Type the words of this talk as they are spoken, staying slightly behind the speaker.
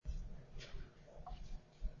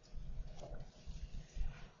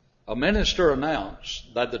a minister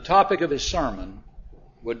announced that the topic of his sermon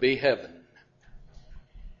would be heaven.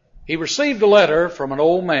 He received a letter from an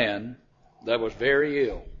old man that was very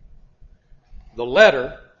ill. The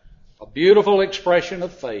letter, a beautiful expression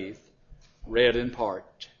of faith, read in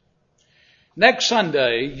part, "Next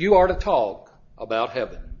Sunday you are to talk about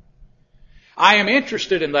heaven. I am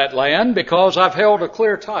interested in that land because I've held a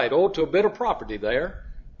clear title to a bit of property there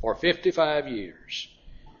for 55 years.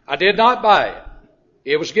 I did not buy it.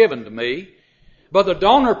 It was given to me, but the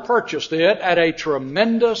donor purchased it at a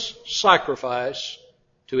tremendous sacrifice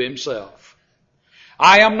to himself.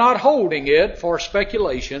 I am not holding it for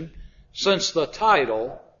speculation since the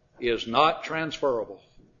title is not transferable.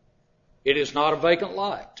 It is not a vacant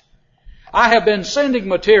lot. I have been sending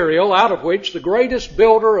material out of which the greatest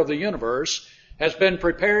builder of the universe has been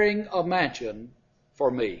preparing a mansion for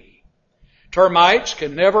me. Termites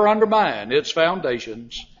can never undermine its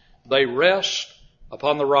foundations. They rest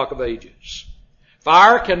upon the rock of ages.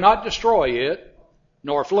 Fire cannot destroy it,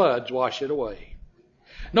 nor floods wash it away.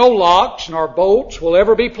 No locks nor bolts will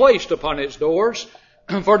ever be placed upon its doors,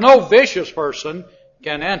 for no vicious person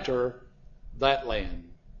can enter that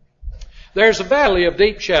land. There's a valley of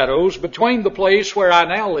deep shadows between the place where I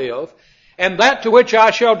now live and that to which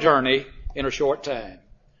I shall journey in a short time.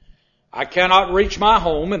 I cannot reach my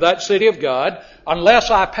home in that city of God unless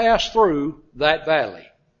I pass through that valley.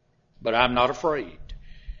 But I'm not afraid,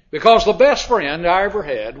 because the best friend I ever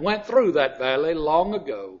had went through that valley long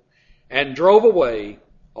ago and drove away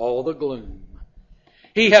all the gloom.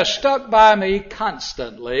 He has stuck by me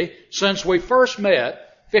constantly since we first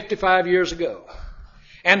met 55 years ago.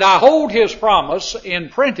 And I hold his promise in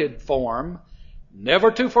printed form,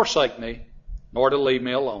 never to forsake me, nor to leave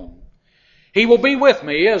me alone. He will be with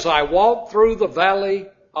me as I walk through the valley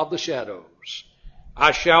of the shadows.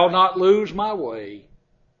 I shall not lose my way,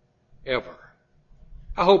 ever."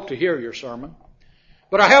 I hope to hear your sermon,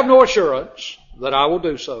 but I have no assurance that I will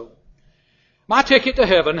do so. My ticket to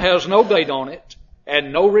heaven has no date on it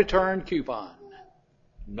and no return coupon,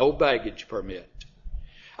 no baggage permit.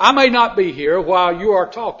 I may not be here while you are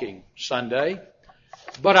talking Sunday,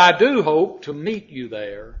 but I do hope to meet you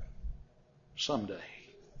there someday.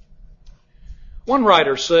 One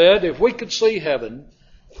writer said, if we could see heaven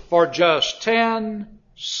for just 10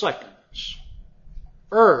 seconds,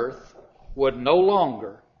 earth would no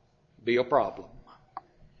longer be a problem.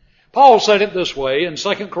 Paul said it this way in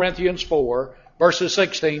 2 Corinthians 4, verses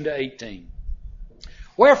 16 to 18.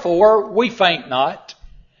 "Wherefore we faint not,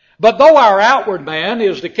 but though our outward man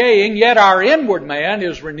is decaying, yet our inward man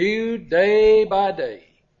is renewed day by day.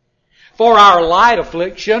 For our light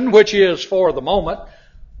affliction, which is for the moment,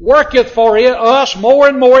 worketh for us more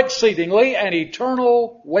and more exceedingly an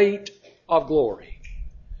eternal weight of glory.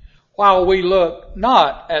 While we look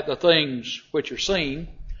not at the things which are seen,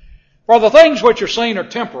 for the things which are seen are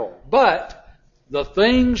temporal, but the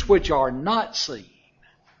things which are not seen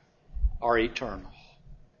are eternal."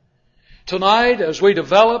 Tonight, as we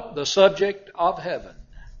develop the subject of heaven,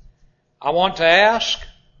 I want to ask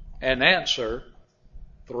and answer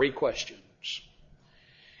 3 questions.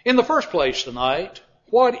 In the first place tonight,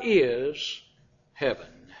 what is heaven?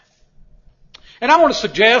 And I want to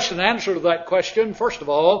suggest an answer to that question. First of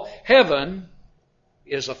all, heaven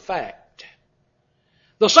is a fact.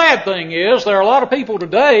 The sad thing is there are a lot of people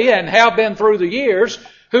today, and have been through the years,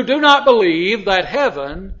 who do not believe that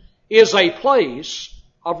heaven is a place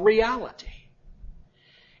of reality.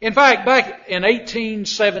 In fact, back in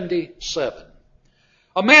 1877,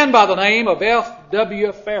 a man by the name of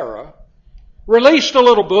F.W. Farrer released a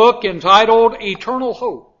little book entitled Eternal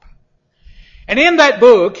Hope. And in that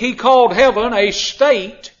book, he called heaven a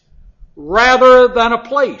state rather than a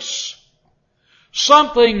place.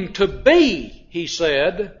 Something to be, he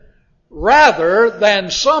said, rather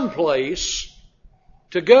than some place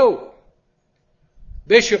to go.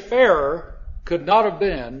 Bishop Farrer could not have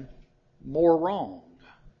been more wrong.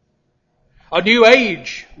 A New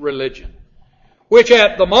Age religion, which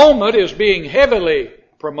at the moment is being heavily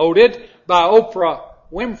promoted by Oprah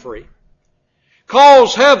Winfrey,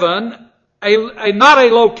 calls heaven not a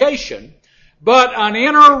location, but an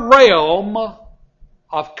inner realm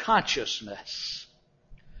of consciousness.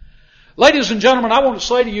 Ladies and gentlemen, I want to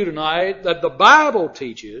say to you tonight that the Bible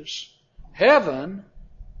teaches heaven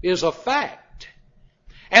is a fact.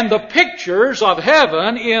 And the pictures of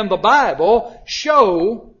heaven in the Bible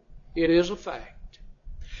show it is a fact.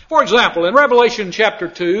 For example, in Revelation chapter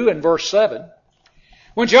 2 and verse 7,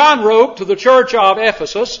 when John wrote to the church of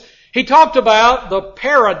Ephesus, he talked about the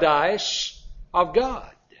paradise of God.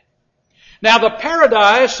 Now, the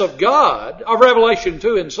paradise of God, of Revelation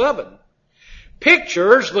 2 and 7,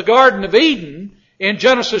 pictures the Garden of Eden in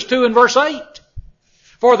Genesis 2 and verse 8.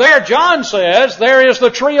 For there John says there is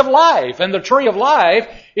the tree of life, and the tree of life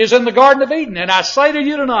is in the Garden of Eden. And I say to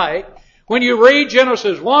you tonight, when you read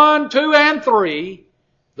Genesis 1, 2, and 3,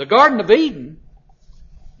 the Garden of Eden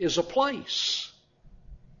is a place.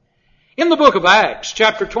 In the book of Acts,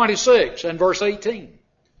 chapter 26 and verse 18,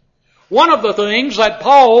 one of the things that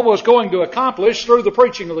Paul was going to accomplish through the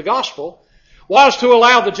preaching of the gospel was to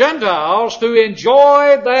allow the Gentiles to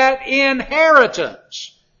enjoy that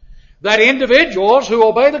inheritance that individuals who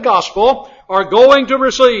obey the gospel are going to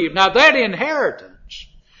receive. Now that inheritance,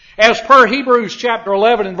 as per Hebrews chapter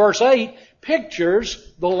 11 and verse 8, pictures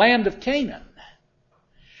the land of Canaan.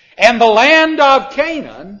 And the land of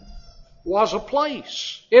Canaan was a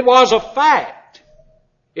place. It was a fact.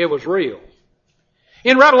 It was real.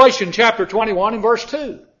 In Revelation chapter 21 and verse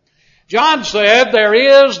 2, John said there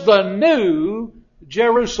is the new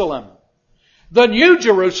Jerusalem. The New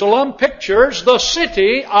Jerusalem pictures the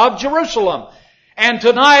city of Jerusalem. And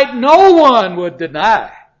tonight no one would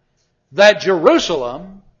deny that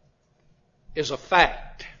Jerusalem is a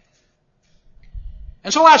fact.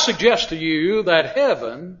 And so I suggest to you that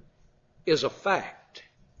heaven is a fact.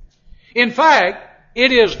 In fact,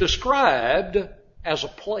 it is described as a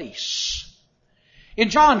place. In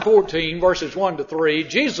John 14 verses 1 to 3,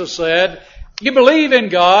 Jesus said, "You believe in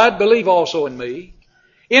God, believe also in me.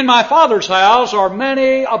 In my Father's house are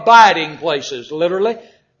many abiding places," literally,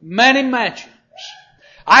 many mansions.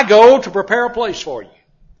 "I go to prepare a place for you."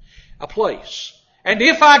 A place. "And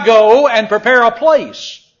if I go and prepare a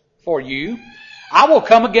place for you, I will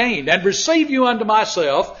come again and receive you unto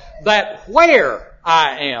myself, that where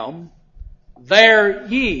I am, there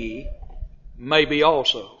ye may be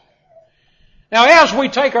also." Now, as we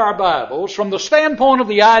take our Bibles from the standpoint of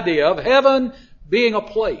the idea of heaven being a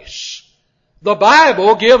place, the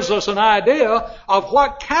Bible gives us an idea of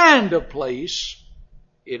what kind of place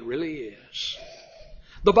it really is.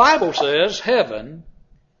 The Bible says heaven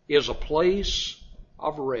is a place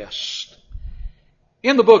of rest.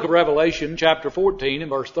 In the book of Revelation, chapter 14 and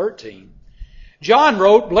verse 13, John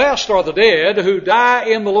wrote, "Blessed are the dead who die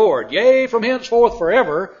in the Lord. Yea, from henceforth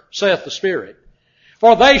forever, saith the Spirit.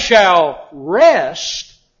 For they shall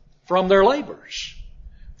rest from their labors,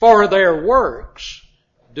 for their works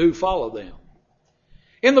do follow them."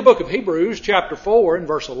 In the book of Hebrews, chapter 4 and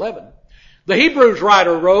verse 11, the Hebrews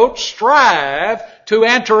writer wrote, "Strive to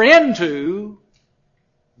enter into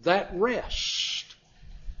that rest."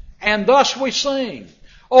 And thus we sing,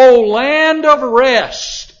 "O land of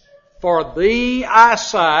rest, for thee I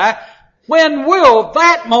sigh. When will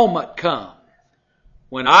that moment come?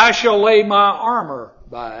 When I shall lay my armor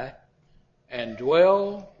by and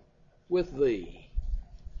dwell with thee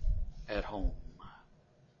at home."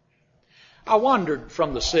 I wandered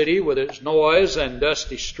from the city with its noise and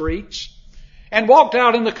dusty streets and walked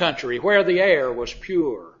out in the country where the air was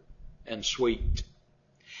pure and sweet.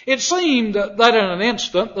 It seemed that in an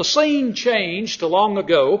instant the scene changed to long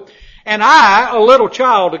ago, and I, a little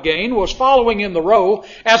child again, was following in the row,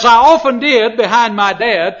 as I often did behind my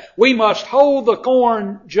dad. We must hoe the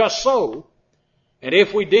corn just so. And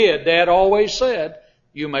if we did, Dad always said,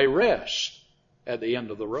 "You may rest at the end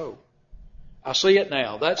of the row." I see it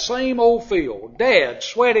now, that same old field, Dad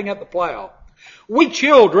sweating at the plow. We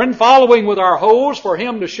children following with our hoes for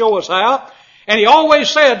him to show us how. And he always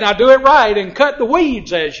said, "Now do it right and cut the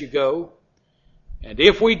weeds as you go." And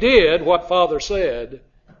if we did what Father said,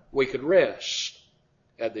 we could rest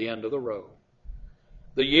at the end of the row.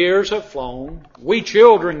 The years have flown, we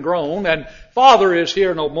children grown, and Father is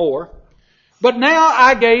here no more. But now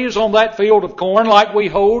I gaze on that field of corn like we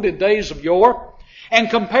hoed in days of yore, and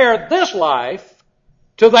compare this life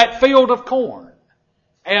to that field of corn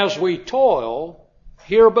as we toil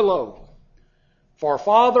here below. For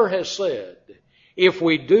Father has said, if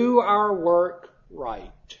we do our work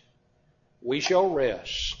right, we shall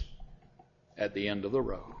rest at the end of the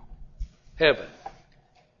row. Heaven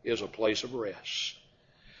is a place of rest.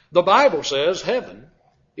 The Bible says heaven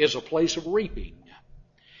is a place of reaping.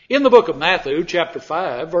 In the book of Matthew, chapter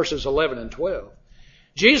 5, verses 11 and 12,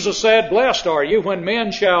 Jesus said, "Blessed are you when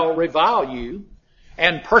men shall revile you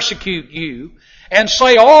and persecute you and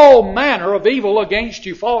say all manner of evil against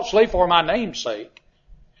you falsely for my name's sake.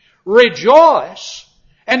 Rejoice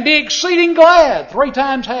and be exceeding glad," 3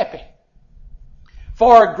 times happy.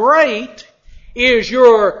 "For great is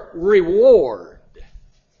your reward,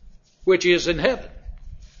 which is in heaven.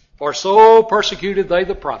 For so persecuted they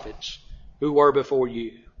the prophets who were before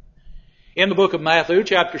you." In the book of Matthew,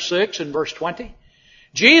 chapter 6 and verse 20,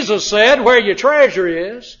 Jesus said, "Where your treasure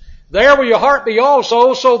is, there will your heart be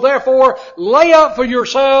also. So therefore lay up for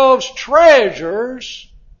yourselves treasures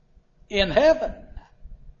in heaven,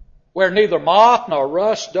 where neither moth nor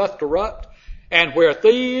rust doth corrupt, and where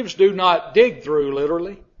thieves do not dig through,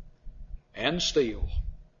 literally, and steal.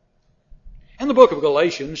 In the book of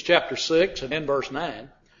Galatians, chapter 6, and in verse 9,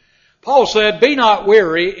 Paul said, "Be not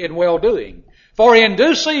weary in well-doing, for in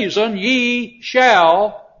due season ye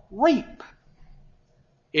shall reap,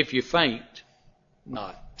 if you faint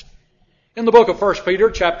not." In the book of 1 Peter,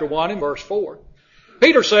 chapter 1, and verse 4,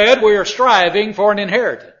 Peter said, "We are striving for an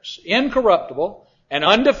inheritance, incorruptible and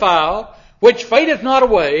undefiled, which fadeth not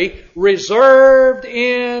away, reserved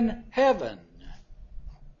in heaven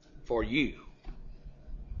for you."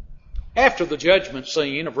 After the judgment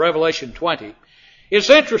scene of Revelation 20, it's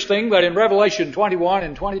interesting that in Revelation 21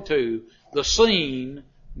 and 22, the scene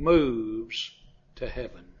moves to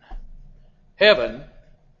heaven. Heaven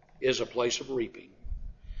is a place of reaping.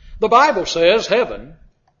 The Bible says heaven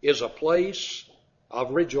is a place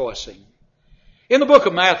of rejoicing. In the book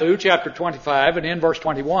of Matthew, chapter 25, and in verse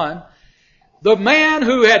 21, the man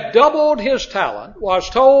who had doubled his talent was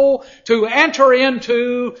told to enter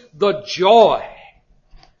into the joy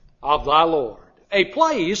of thy Lord, a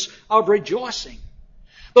place of rejoicing.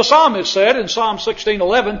 The psalmist said in Psalm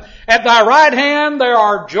 16:11, "At thy right hand there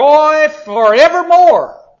are joy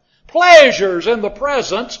forevermore, pleasures in the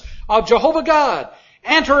presence of Jehovah God."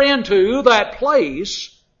 Enter into that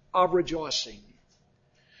place of rejoicing.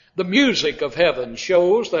 The music of heaven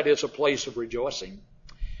shows that it's a place of rejoicing.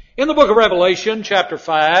 In the book of Revelation, chapter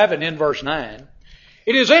 5, and in verse 9,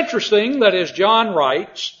 it is interesting that as John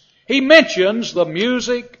writes, he mentions the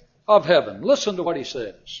music of heaven. Listen to what he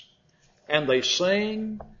says. "And they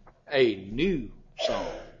sing a new song,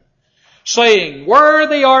 saying,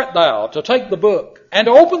 Worthy art thou to take the book, and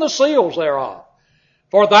to open the seals thereof.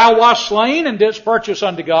 For thou wast slain, and didst purchase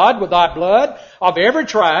unto God with thy blood of every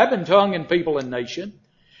tribe and tongue and people and nation,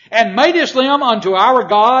 and madest them unto our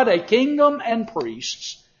God a kingdom and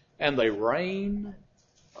priests, and they reign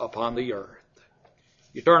upon the earth."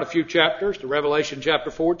 You turn a few chapters to Revelation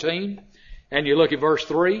chapter 14, and you look at verse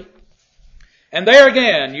 3. And there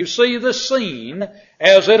again you see the scene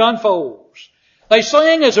as it unfolds. They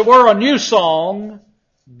sing, as it were, a new song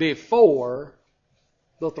before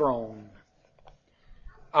the throne.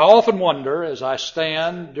 I often wonder, as I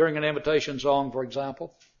stand during an invitation song, for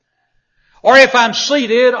example, or if I'm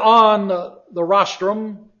seated on the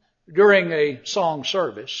rostrum during a song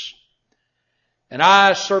service, and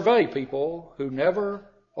I survey people who never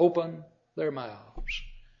open their mouths,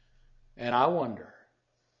 and I wonder,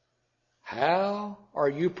 how are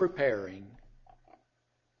you preparing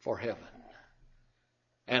for heaven?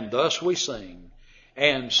 And thus we sing,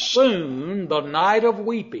 "And soon the night of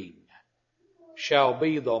weeping shall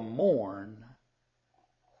be the morn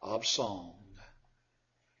of song."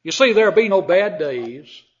 You see, there'll be no bad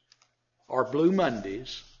days or blue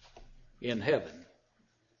Mondays in heaven.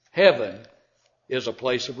 Heaven is a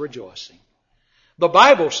place of rejoicing. The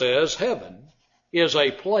Bible says heaven is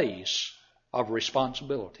a place of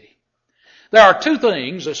responsibility. There are two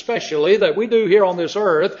things, especially, that we do here on this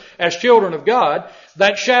earth as children of God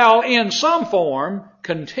that shall in some form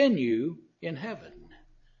continue in heaven.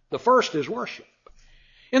 The first is worship.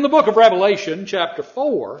 In the book of Revelation, chapter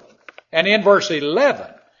 4, and in verse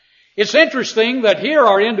 11, it's interesting that here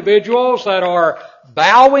are individuals that are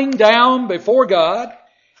bowing down before God,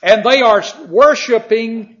 and they are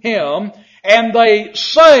worshiping Him, and they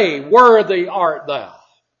say, "Worthy art thou."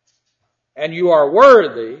 And you are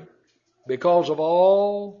worthy because of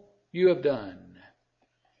all you have done.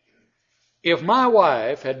 If my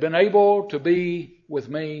wife had been able to be with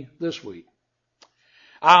me this week,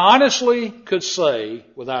 I honestly could say,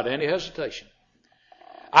 without any hesitation,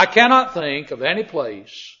 I cannot think of any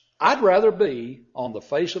place I'd rather be on the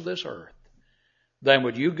face of this earth than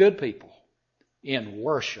with you good people in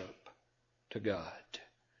worship to God.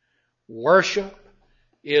 Worship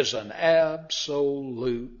is an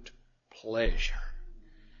absolute pleasure.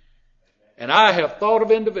 And I have thought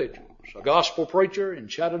of individuals, a gospel preacher in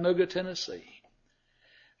Chattanooga, Tennessee,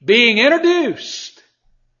 being introduced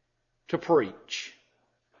to preach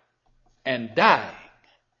and dying,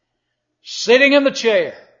 sitting in the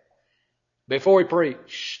chair before he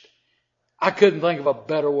preached. I couldn't think of a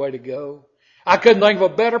better way to go. I couldn't think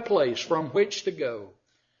of a better place from which to go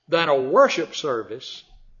than a worship service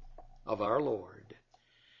of our Lord.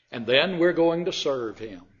 And then we're going to serve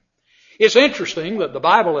Him. It's interesting that the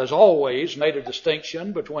Bible has always made a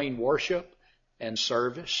distinction between worship and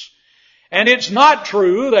service. And it's not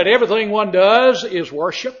true that everything one does is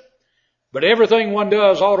worship, but everything one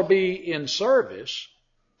does ought to be in service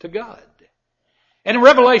to God. And in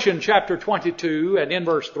Revelation chapter 22 and in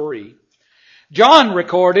verse 3, John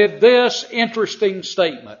recorded this interesting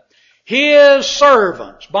statement. His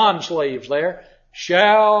servants, bond slaves there,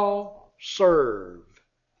 shall serve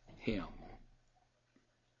Him.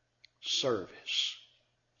 Service.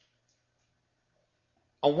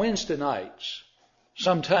 On Wednesday nights,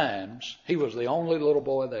 sometimes he was the only little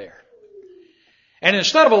boy there. And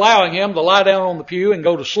instead of allowing him to lie down on the pew and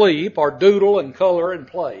go to sleep or doodle and color and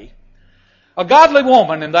play, a godly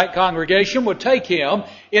woman in that congregation would take him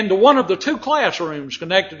into one of the 2 classrooms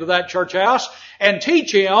connected to that church house and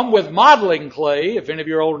teach him with modeling clay, if any of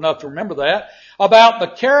you are old enough to remember that, about the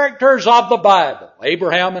characters of the Bible.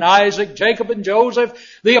 Abraham and Isaac, Jacob and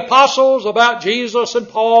Joseph, the apostles, about Jesus and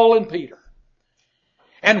Paul and Peter.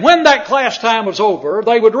 And when that class time was over,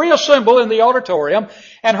 they would reassemble in the auditorium,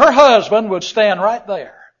 and her husband would stand right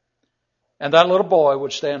there. And that little boy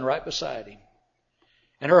would stand right beside him.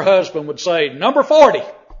 And her husband would say, "Number 40."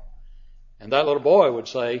 And that little boy would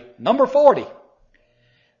say, "Number 40."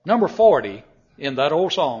 Number 40 in that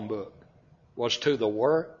old songbook was to the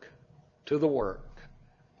work, to the work.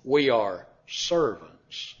 We are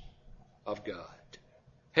servants of God.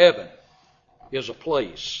 Heaven is a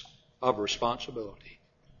place of responsibility.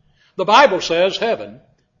 The Bible says heaven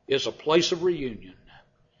is a place of reunion.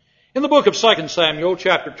 In the book of 2 Samuel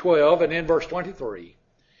chapter 12 and in verse 23,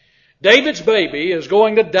 David's baby is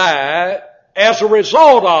going to die as a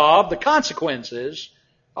result of the consequences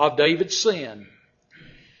of David's sin.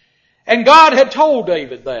 And God had told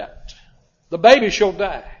David that the baby shall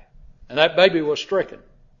die. And that baby was stricken.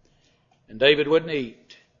 And David wouldn't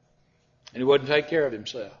eat. And he wouldn't take care of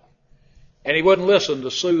himself. And he wouldn't listen to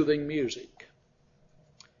soothing music.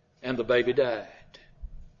 And the baby died.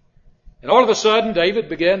 And all of a sudden, David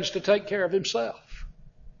begins to take care of himself.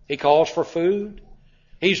 He calls for food.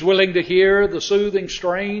 He's willing to hear the soothing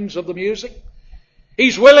strains of the music.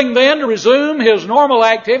 He's willing then to resume his normal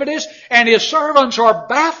activities, and his servants are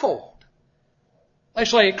baffled. They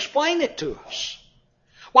say, "Explain it to us.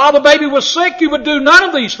 While the baby was sick, you would do none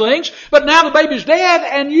of these things, but now the baby's dead,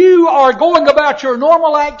 and you are going about your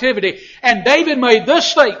normal activity." And David made this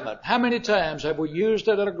statement. How many times have we used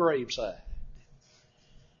it at a graveside?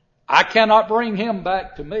 "I cannot bring him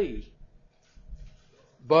back to me,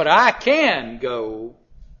 but I can go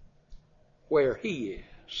where he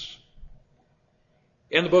is."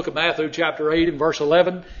 In the book of Matthew chapter 8 and verse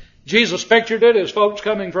 11, Jesus pictured it as folks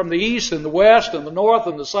coming from the east and the west and the north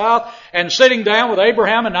and the south and sitting down with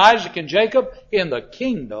Abraham and Isaac and Jacob in the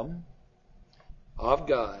kingdom of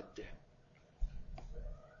God.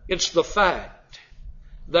 It's the fact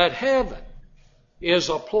that heaven is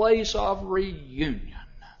a place of reunion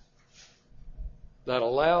that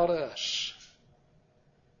allowed us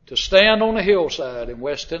to stand on a hillside in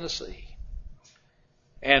West Tennessee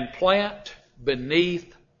and plant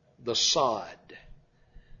beneath the sod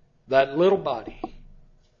that little body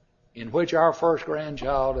in which our first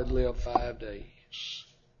grandchild had lived 5 days.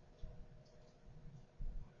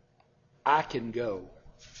 I can go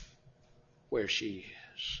where she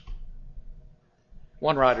is.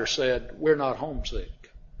 One writer said, "We're not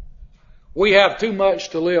homesick. We have too much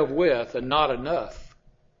to live with and not enough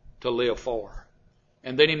to live for."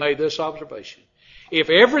 And then he made this observation. If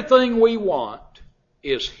everything we want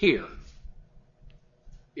is here,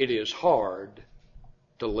 it is hard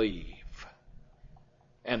to leave.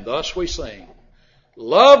 And thus we sing,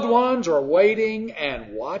 "Loved ones are waiting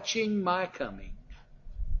and watching my coming.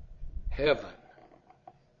 Heaven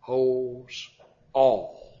holds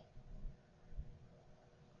all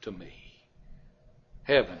to me."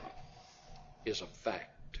 Heaven is a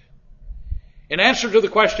fact. In answer to the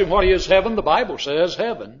question, what is heaven? The Bible says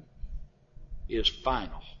heaven is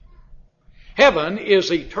final. Heaven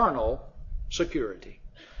is eternal security.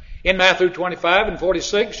 In Matthew 25 and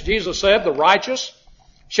 46, Jesus said, "The righteous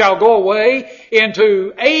shall go away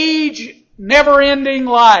into age, never-ending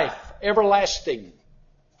life, everlasting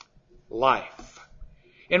life."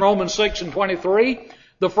 In Romans 6 and 23,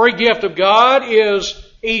 the free gift of God is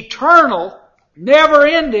eternal,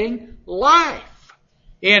 never-ending life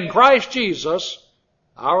in Christ Jesus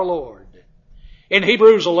our Lord. In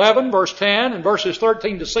Hebrews 11, verse 10 and verses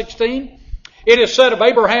 13 to 16, it is said of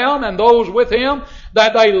Abraham and those with him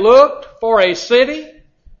that they looked for a city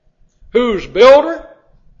whose builder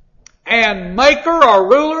and maker or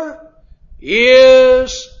ruler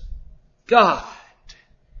is God.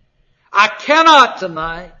 I cannot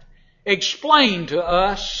tonight explain to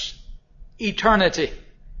us eternity.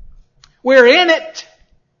 We're in it.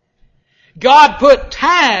 God put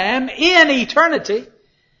time in eternity.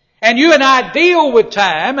 And you and I deal with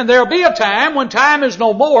time, and there'll be a time when time is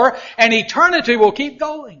no more, and eternity will keep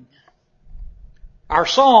going. Our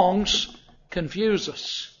songs confuse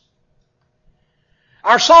us.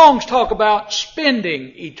 Our songs talk about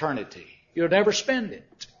spending eternity. You'll never spend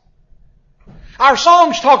it. Our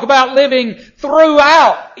songs talk about living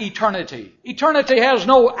throughout eternity. Eternity has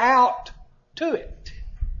no out to it.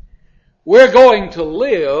 We're going to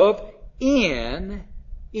live in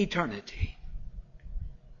eternity.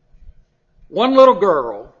 One little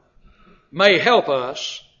girl may help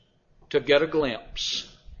us to get a glimpse.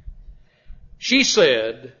 She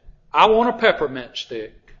said, I want a peppermint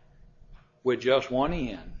stick with just one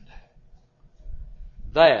end.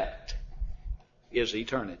 That is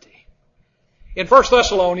eternity. In 1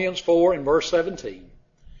 Thessalonians 4 and verse 17,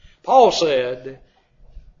 Paul said,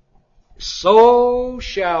 so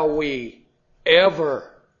shall we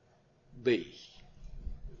ever be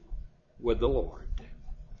with the Lord.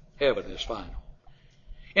 Heaven is final.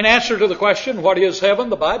 In answer to the question, what is heaven?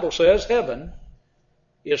 The Bible says heaven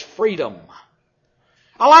is freedom.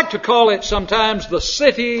 I like to call it sometimes the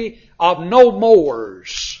city of no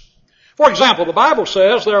mores. For example, the Bible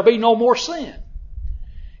says there will be no more sin.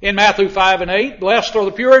 In Matthew 5 and 8, blessed are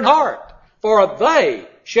the pure in heart, for they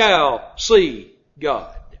shall see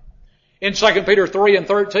God. In 2 Peter 3 and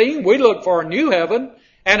 13, we look for a new heaven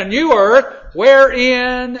and a new earth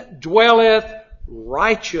wherein dwelleth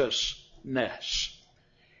righteousness.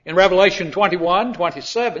 In Revelation 21,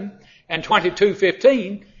 27 and 22,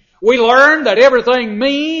 15, we learn that everything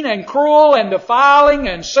mean and cruel and defiling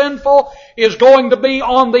and sinful is going to be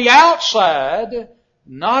on the outside,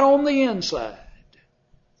 not on the inside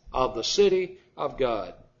of the city of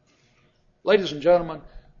God. Ladies and gentlemen,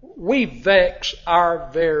 we vex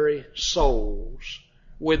our very souls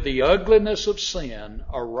with the ugliness of sin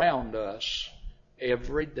around us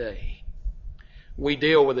every day. We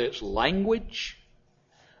deal with its language.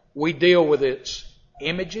 We deal with its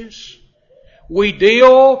images. We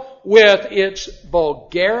deal with its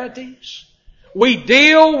vulgarities. We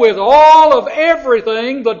deal with all of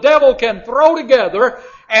everything the devil can throw together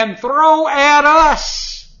and throw at us.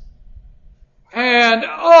 And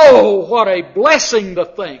oh, what a blessing to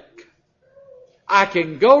think I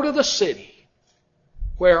can go to the city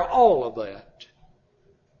where all of that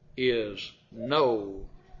is no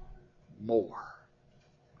more.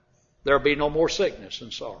 There'll be no more sickness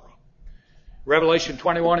and sorrow. Revelation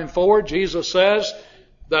 21 and 4, Jesus says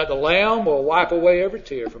that the Lamb will wipe away every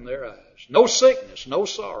tear from their eyes. No sickness, no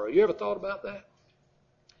sorrow. You ever thought about that?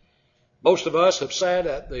 Most of us have sat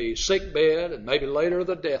at the sick bed and maybe later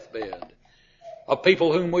the deathbed of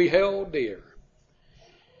people whom we held dear.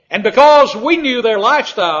 And because we knew their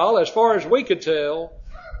lifestyle, as far as we could tell,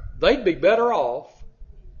 they'd be better off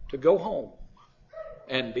to go home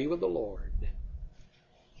and be with the Lord.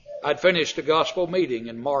 I'd finished a gospel meeting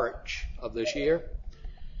in March of this year.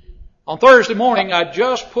 On Thursday morning, I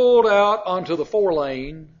just pulled out onto the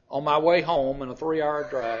 4-lane on my way home in a 3-hour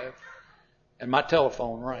drive, and my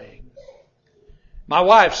telephone rang. My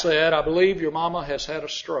wife said, I believe your mama has had a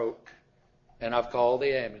stroke, and I've called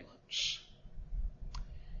the ambulance.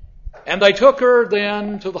 And they took her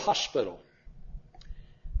then to the hospital.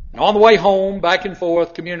 And on the way home, back and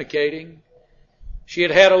forth communicating, she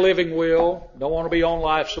had had a living will, don't want to be on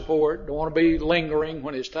life support, don't want to be lingering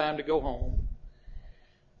when it's time to go home.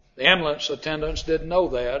 The ambulance attendants didn't know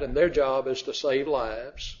that, and their job is to save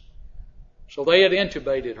lives. So they had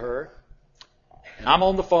intubated her, and I'm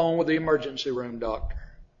on the phone with the emergency room doctor.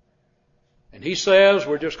 And he says,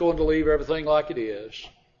 we're just going to leave everything like it is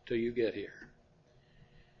till you get here.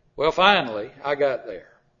 Well, finally, I got there.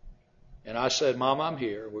 And I said, Mom, I'm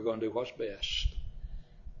here. We're going to do what's best.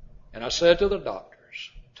 And I said to the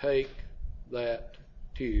doctors, take that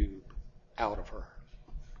tube out of her.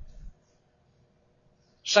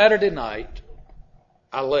 Saturday night,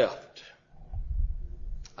 I left.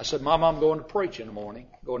 I said, Mom, I'm going to preach in the morning.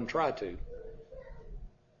 Go and try to.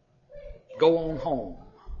 Go on home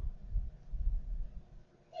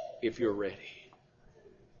if you're ready.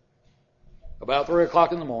 About 3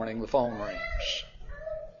 o'clock in the morning, the phone rings.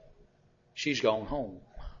 She's gone home.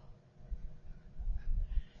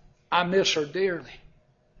 I miss her dearly.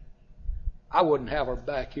 I wouldn't have her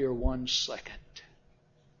back here 1 second.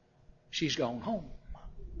 She's gone home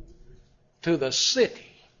to the city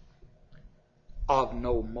of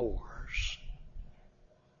no mores.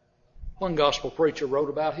 One gospel preacher wrote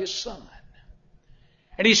about his son.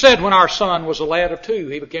 And he said when our son was a lad of 2,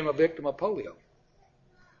 he became a victim of polio.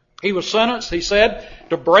 He was sentenced, he said,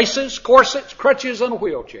 to braces, corsets, crutches, and a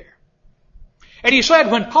wheelchair. And he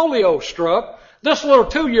said when polio struck, this little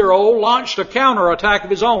 2-year-old launched a counterattack of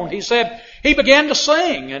his own. He said he began to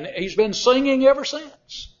sing, and he's been singing ever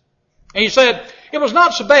since. And he said it was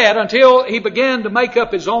not so bad until he began to make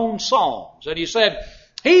up his own songs. And he said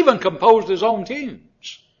he even composed his own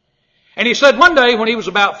tunes. And he said one day when he was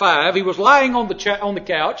about 5, he was lying on the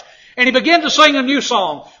couch, and he began to sing a new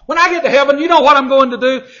song. When I get to heaven, you know what I'm going to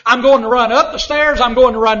do? I'm going to run up the stairs. I'm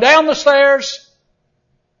going to run down the stairs.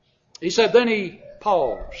 He said, then he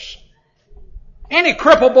paused. Any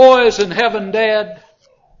cripple boys in heaven dead?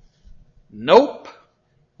 Nope,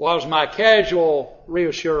 was my casual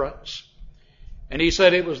reassurance. And he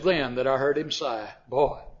said it was then that I heard him sigh,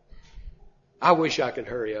 boy, I wish I could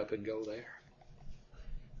hurry up and go there.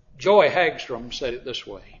 Joy Hagstrom said it this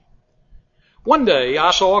way. One day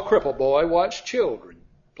I saw a cripple boy watch children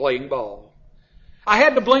playing ball. I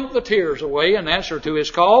had to blink the tears away in answer to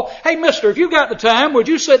his call. Hey, mister, if you got the time, would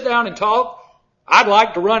you sit down and talk? I'd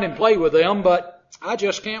like to run and play with them, but I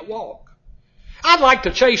just can't walk. I'd like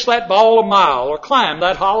to chase that ball a mile or climb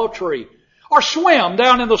that hollow tree or swim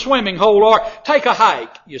down in the swimming hole or take a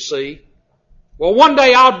hike, you see. Well, one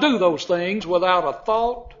day I'll do those things without a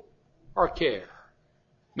thought or care.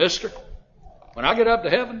 Mister, when I get up to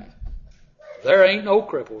heaven, there ain't no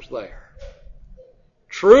cripples there.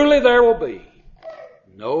 Truly there will be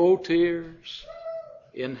no tears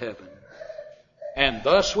in heaven. And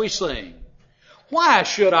thus we sing, why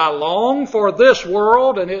should I long for this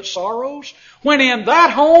world and its sorrows when in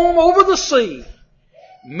that home over the sea,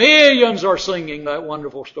 millions are singing that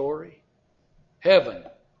wonderful story? Heaven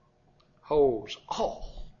holds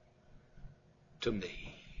all to me.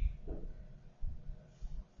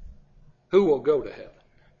 Who will go to heaven?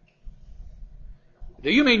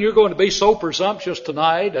 Do you mean you're going to be so presumptuous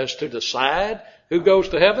tonight as to decide who goes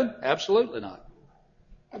to heaven? Absolutely not.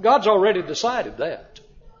 God's already decided that.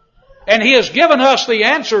 And He has given us the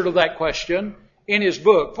answer to that question in His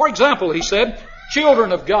book. For example, He said,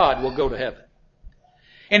 children of God will go to heaven.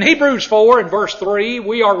 In Hebrews 4 and verse 3,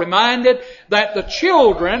 we are reminded that the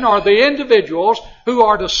children are the individuals who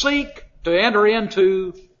are to seek to enter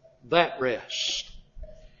into that rest.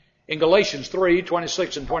 In Galatians 3,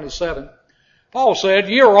 26 and 27, Paul said,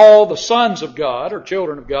 ye are all the sons of God, or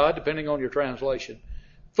children of God, depending on your translation,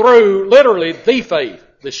 through literally the faith,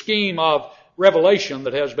 the scheme of revelation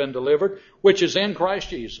that has been delivered, which is in Christ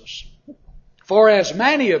Jesus. For as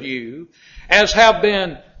many of you as have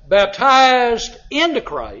been baptized into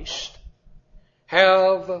Christ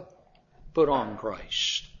have put on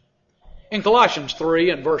Christ. In Colossians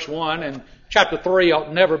 3 and verse 1, and chapter 3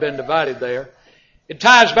 ought never been divided there, it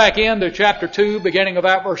ties back into chapter 2, beginning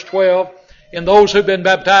about verse 12, in those who've been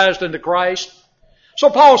baptized into Christ. So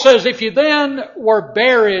Paul says, if you then were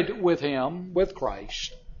buried with Him, with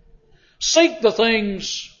Christ, seek the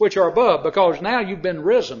things which are above, because now you've been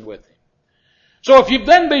risen with Him. So if you've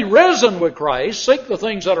then been risen with Christ, seek the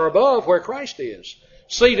things that are above where Christ is,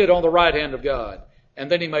 seated on the right hand of God. And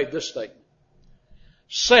then he made this statement.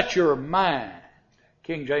 Set your mind,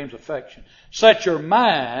 King James affection, set your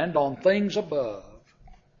mind on things above,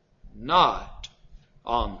 not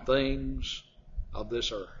on things of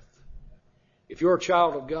this earth. If you're a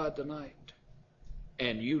child of God tonight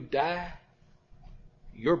and you die,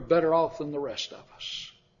 you're better off than the rest of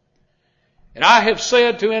us. And I have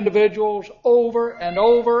said to individuals over and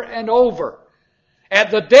over and over,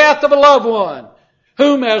 at the death of a loved one,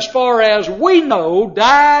 whom as far as we know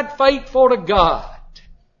died faithful to God,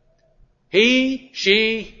 he,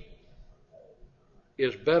 she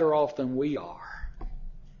is better off than we are,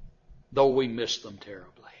 though we miss them terribly.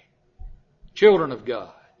 Children of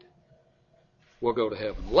God will go to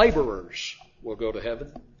heaven. Laborers will go to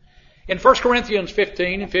heaven. In 1 Corinthians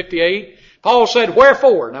 15 and 58, Paul said,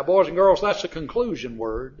 wherefore? Now, boys and girls, that's a conclusion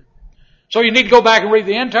word. So you need to go back and read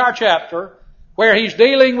the entire chapter where he's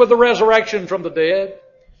dealing with the resurrection from the dead.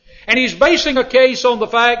 And he's basing a case on the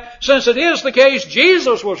fact, since it is the case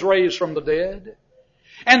Jesus was raised from the dead,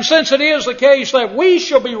 and since it is the case that we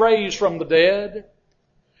shall be raised from the dead,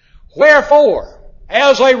 wherefore,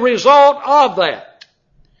 as a result of that,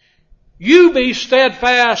 you be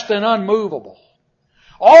steadfast and unmovable,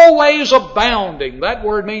 always abounding, that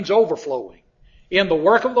word means overflowing, in the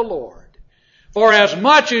work of the Lord. For as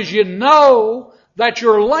much as you know that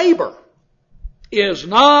your labor is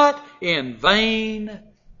not in vain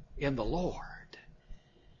in the Lord.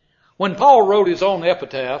 When Paul wrote his own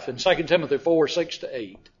epitaph in 2 Timothy 4,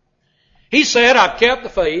 6-8, he said, I've kept the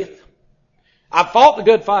faith, I've fought the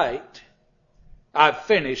good fight, I've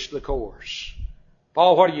finished the course.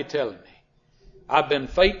 Paul, what are you telling me? I've been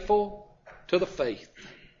faithful to the faith.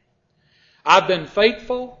 I've been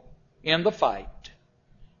faithful in the fight.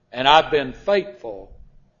 And I've been faithful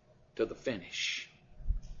to the finish.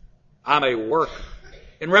 I'm a worker.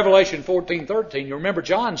 In Revelation 14:13, you remember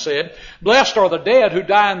John said, blessed are the dead who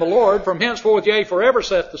die in the Lord, from henceforth, yea, forever,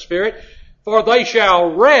 saith the Spirit, for they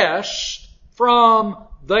shall rest from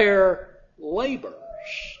their labors.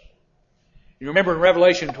 You remember in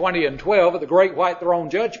Revelation 20 and 12 at the great white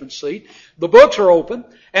throne judgment seat, the books are open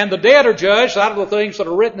and the dead are judged out of the things that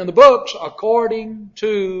are written in the books according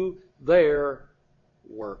to their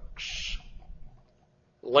works.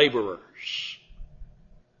 Laborers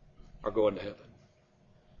are going to heaven.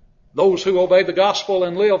 Those who obey the gospel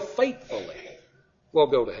and live faithfully will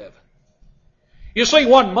go to heaven. You see,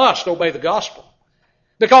 one must obey the gospel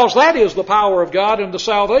because that is the power of God unto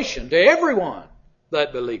salvation to everyone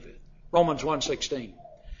that believeth. Romans 1:16.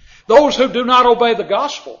 Those who do not obey the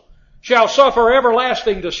gospel shall suffer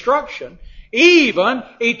everlasting destruction, even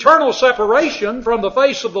eternal separation from the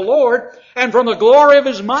face of the Lord and from the glory of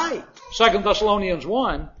His might. 2 Thessalonians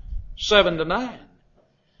 1:7-9.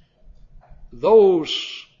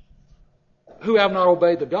 Those who have not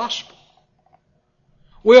obeyed the gospel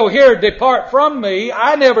will hear, "Depart from me,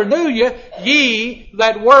 I never knew you, ye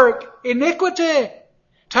that work iniquity."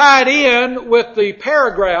 Tied in with the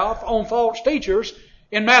paragraph on false teachers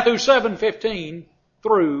in Matthew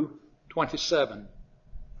 7:15-27.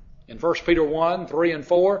 In 1 Peter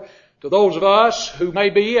 1:3-4, to those of us who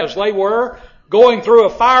may be, as they were, going through a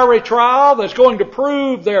fiery trial that's going to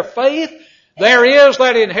prove their faith, there is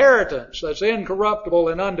that inheritance that's incorruptible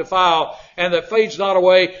and undefiled and that fades not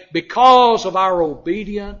away because of our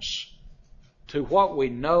obedience to what we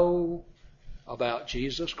know about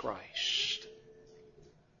Jesus Christ.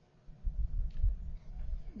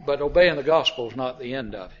 But obeying the gospel is not the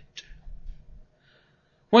end of it.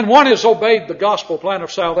 When one has obeyed the gospel plan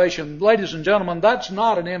of salvation, ladies and gentlemen, that's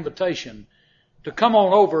not an invitation to come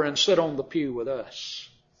on over and sit on the pew with us.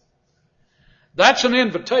 That's an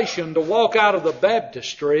invitation to walk out of the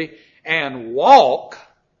baptistry and walk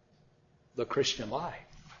the Christian life.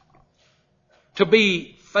 To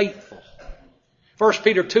be faithful. 1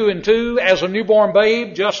 Peter 2:2, as a newborn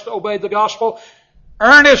babe, just obey the gospel.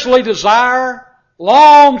 Earnestly desire,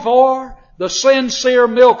 long for the sincere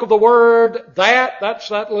milk of the word, that's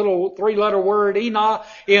that little 3-letter word, Enoch,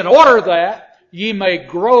 in order that ye may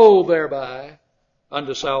grow thereby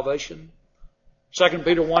unto salvation. 2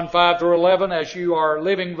 Peter 1:5-11, as you are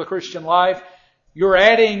living the Christian life, you're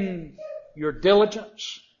adding your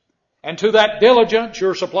diligence. And to that diligence,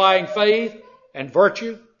 you're supplying faith and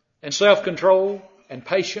virtue and self-control and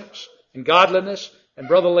patience and godliness and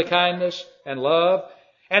brotherly kindness and love.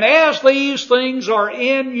 And as these things are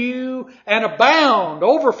in you and abound,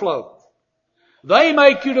 overflow, they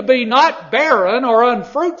make you to be not barren or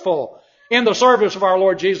unfruitful in the service of our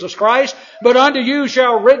Lord Jesus Christ, but unto you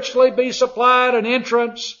shall richly be supplied an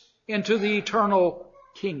entrance into the eternal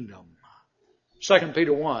kingdom. 2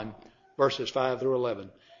 Peter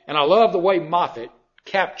 1:5-11. And I love the way Moffat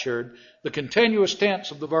captured the continuous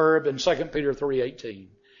tense of the verb in 2 Peter 3:18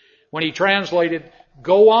 when he translated,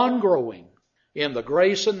 "Go on growing in the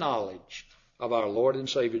grace and knowledge of our Lord and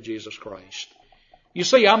Savior Jesus Christ." You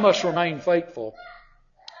see, I must remain faithful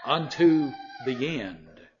unto the end.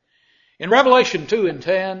 In Revelation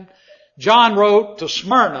 2:10, John wrote to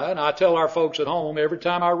Smyrna, and I tell our folks at home every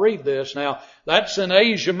time I read this, now that's in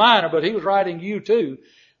Asia Minor, but he was writing to you too.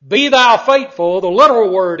 "Be thou faithful," the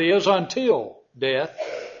literal word is until death,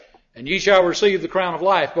 "and ye shall receive the crown of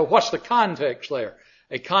life." But what's the context there?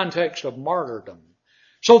 A context of martyrdom.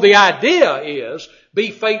 So the idea is,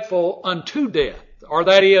 be faithful unto death, or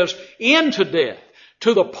that is, into death,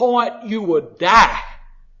 to the point you would die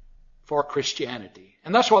for Christianity.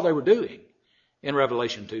 And that's what they were doing in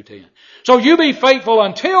Revelation 2:10. So you be faithful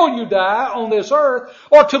until you die on this earth,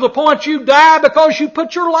 or to the point you die because you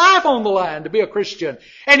put your life on the line to be a Christian.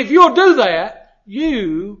 And if you'll do that,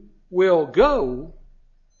 you will go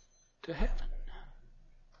to heaven.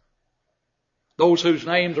 Those whose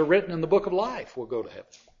names are written in the book of life will go to heaven.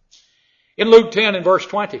 In Luke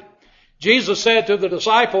 10:20, Jesus said to the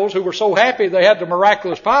disciples who were so happy they had the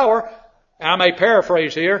miraculous power, and I may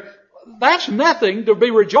paraphrase here, that's nothing to be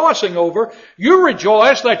rejoicing over. You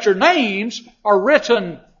rejoice that your names are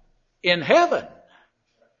written in heaven.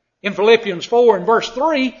 In Philippians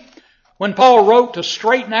 4:3, when Paul wrote to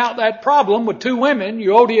straighten out that problem with two women,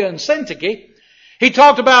 Euodia and Syntyche, he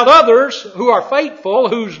talked about others who are faithful,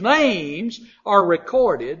 whose names are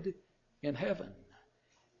recorded in heaven.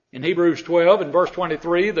 In Hebrews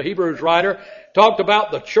 12:23, the Hebrews writer talked about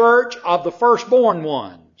the church of the firstborn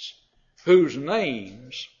ones, whose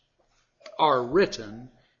names are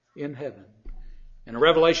written in heaven. In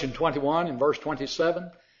Revelation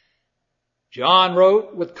 21:27, John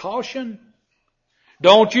wrote with caution,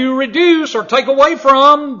 "Don't you reduce or take away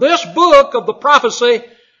from this book of the prophecy,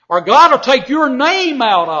 or God will take your name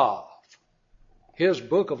out of His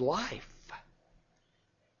book of life."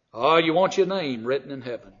 Oh, you want your name written in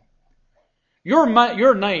heaven.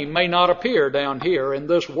 Your name may not appear down here in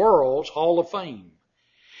this world's Hall of Fame.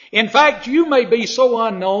 In fact, you may be so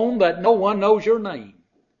unknown that no one knows your name.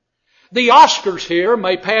 The Oscars here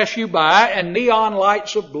may pass you by and neon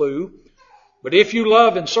lights of blue, but if you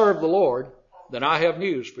love and serve the Lord, then I have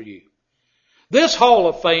news for you. This Hall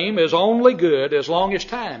of Fame is only good as long as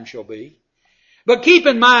time shall be. But keep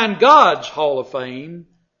in mind, God's Hall of Fame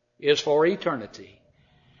is for eternity.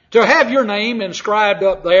 To have your name inscribed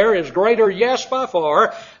up there is greater, yes, by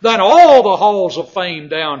far, than all the halls of fame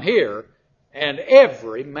down here and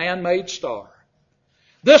every man-made star.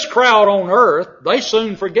 This crowd on earth, they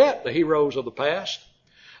soon forget the heroes of the past.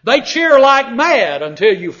 They cheer like mad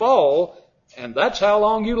until you fall, and that's how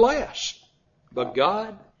long you last. But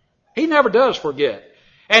God, He never does forget.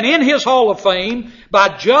 And in His Hall of Fame,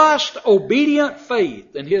 by just obedient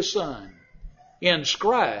faith in His Son,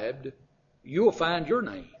 inscribed, you'll find your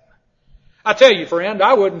name. I tell you, friend,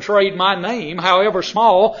 I wouldn't trade my name, however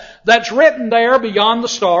small, that's written there beyond the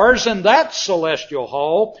stars in that celestial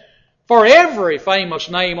hall, for every famous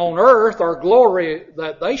name on earth or glory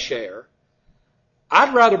that they share.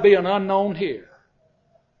 I'd rather be an unknown here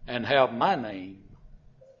and have my name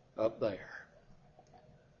up there.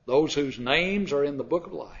 Those whose names are in the book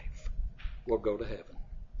of life will go to heaven.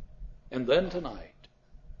 And then tonight,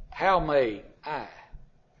 how may I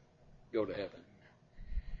go to heaven?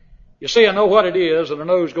 You see, I know what it is, and I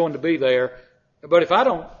know who's going to be there, but if I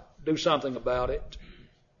don't do something about it,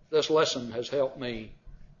 this lesson has helped me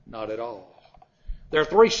not at all. There are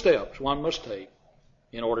 3 steps one must take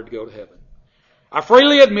in order to go to heaven. I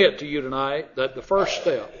freely admit to you tonight that the first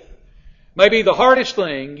step may be the hardest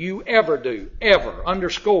thing you ever do, ever,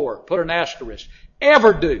 underscore, put an asterisk,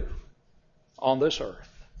 ever do on this earth.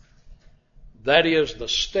 That is the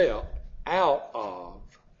step out of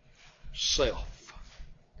self.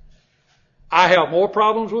 I have more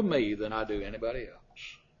problems with me than I do anybody else.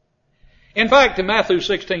 In fact, in Matthew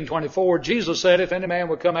 16:24, Jesus said, if any man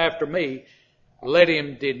would come after me, let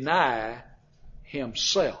him deny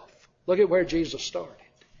himself. Look at where Jesus started.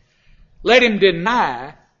 Let him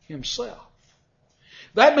deny himself.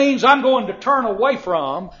 That means I'm going to turn away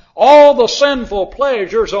from all the sinful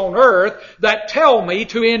pleasures on earth that tell me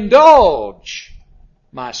to indulge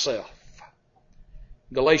myself.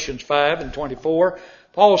 Galatians 5:24,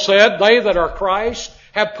 Paul said, they that are Christ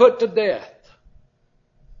have put to death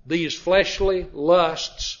these fleshly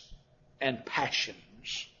lusts and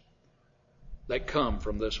passions that come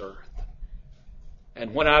from this earth.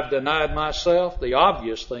 And when I've denied myself, the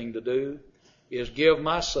obvious thing to do is give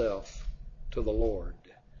myself to the Lord.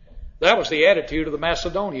 That was the attitude of the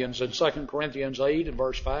Macedonians in 2 Corinthians 8 and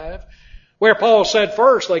verse 5, where Paul said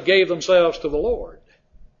first they gave themselves to the Lord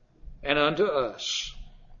and unto us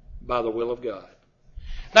by the will of God.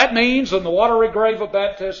 That means in the watery grave of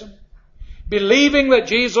baptism, believing that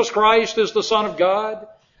Jesus Christ is the Son of God,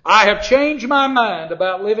 I have changed my mind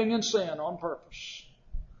about living in sin on purpose.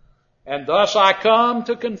 And thus I come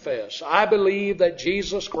to confess, I believe that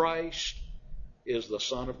Jesus Christ is the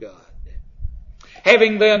Son of God.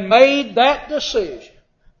 Having then made that decision,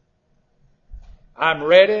 I'm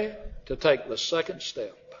ready to take the second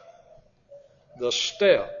step. The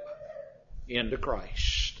step into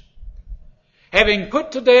Christ. Having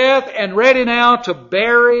put to death and ready now to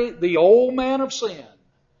bury the old man of sin.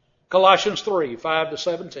 Colossians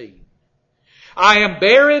 3:5-17. I am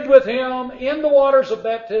buried with Him in the waters of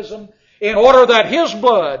baptism in order that His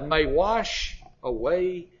blood may wash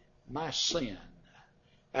away my sin.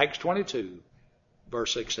 Acts 22,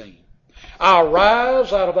 verse 16. I'll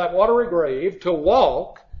rise out of that watery grave to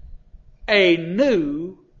walk a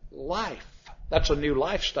new life. That's a new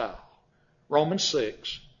lifestyle. Romans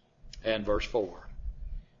 6 and verse 4.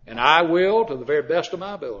 And I will, to the very best of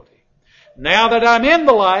my ability, now that I'm in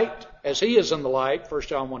the light, as He is in the light, 1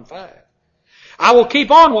 John 1:5, I will keep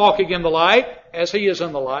on walking in the light as He is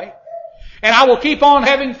in the light. And I will keep on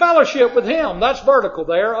having fellowship with Him. That's vertical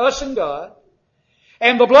there, us and God.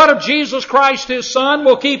 And the blood of Jesus Christ, His Son,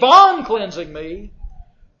 will keep on cleansing me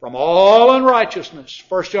from all unrighteousness.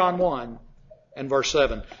 1 John 1 and verse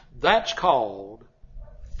 7. That's called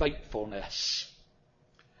faithfulness.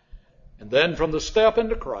 And then from the step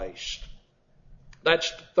into Christ, that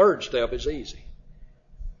third step is easy.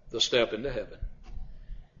 The step into heaven.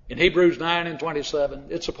 In Hebrews 9 and 27,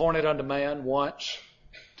 it's appointed unto man once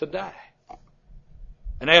to die.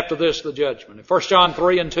 And after this, the judgment. In 1 John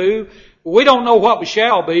 3 and 2, we don't know what we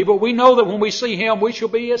shall be, but we know that when we see Him, we shall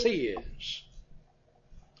be as He is.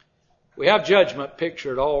 We have judgment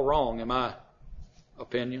pictured all wrong, in my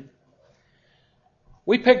opinion.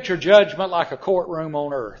 We picture judgment like a courtroom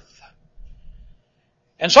on earth.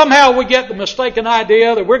 And somehow we get the mistaken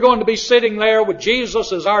idea that we're going to be sitting there with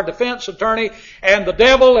Jesus as our defense attorney and the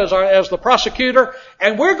devil as the prosecutor,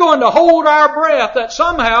 and we're going to hold our breath that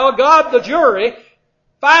somehow God, the jury,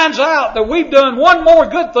 finds out that we've done one more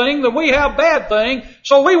good thing than we have bad thing,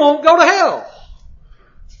 so we won't go to hell.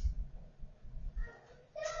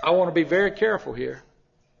 I want to be very careful here.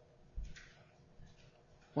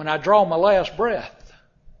 When I draw my last breath,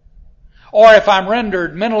 or if I'm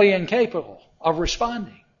rendered mentally incapable of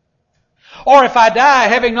responding, or if I die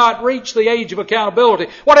having not reached the age of accountability,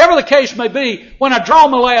 whatever the case may be, when I draw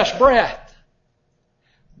my last breath,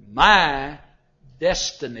 my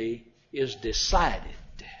destiny is decided.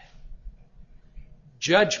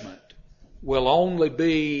 Judgment will only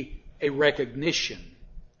be a recognition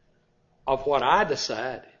of what I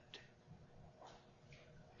decided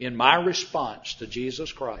in my response to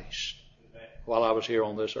Jesus Christ while I was here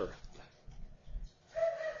on this earth.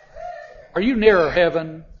 Are you nearer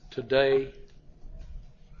heaven today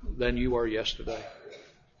than you were yesterday?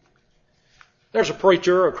 There's a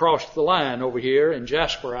preacher across the line over here in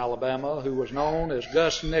Jasper, Alabama, who was known as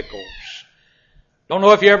Gus Nichols. Don't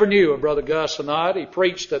know if you ever knew of Brother Gus or not. He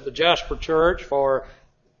preached at the Jasper Church for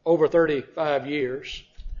over 35 years.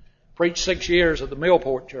 Preached 6 years at the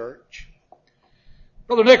Millport Church.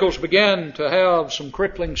 Brother Nichols began to have some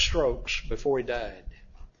crippling strokes before he died.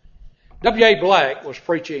 W.A. Black was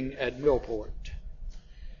preaching at Millport.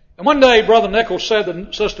 And one day Brother Nichols said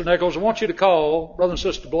to Sister Nichols, I want you to call Brother and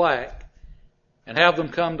Sister Black and have them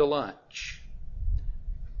come to lunch.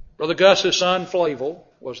 Brother Gus's son Flavel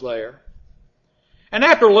was there. And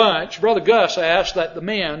after lunch, Brother Gus asked that the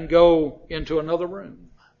men go into another room.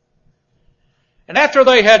 And after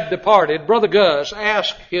they had departed, Brother Gus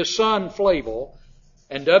asked his son Flavel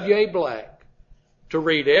and W.A. Black to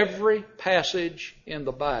read every passage in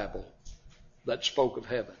the Bible that spoke of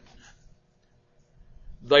heaven.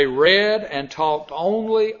 They read and talked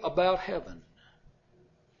only about heaven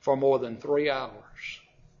for more than 3 hours.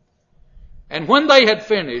 And when they had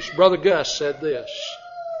finished, Brother Gus said this,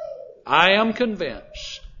 I am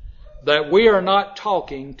convinced that we are not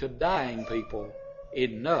talking to dying people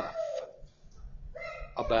enough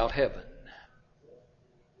about heaven.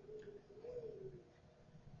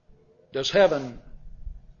 Does heaven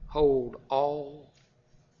hold all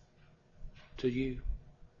to you?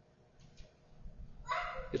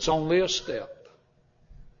 It's only a step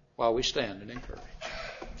while we stand and encourage.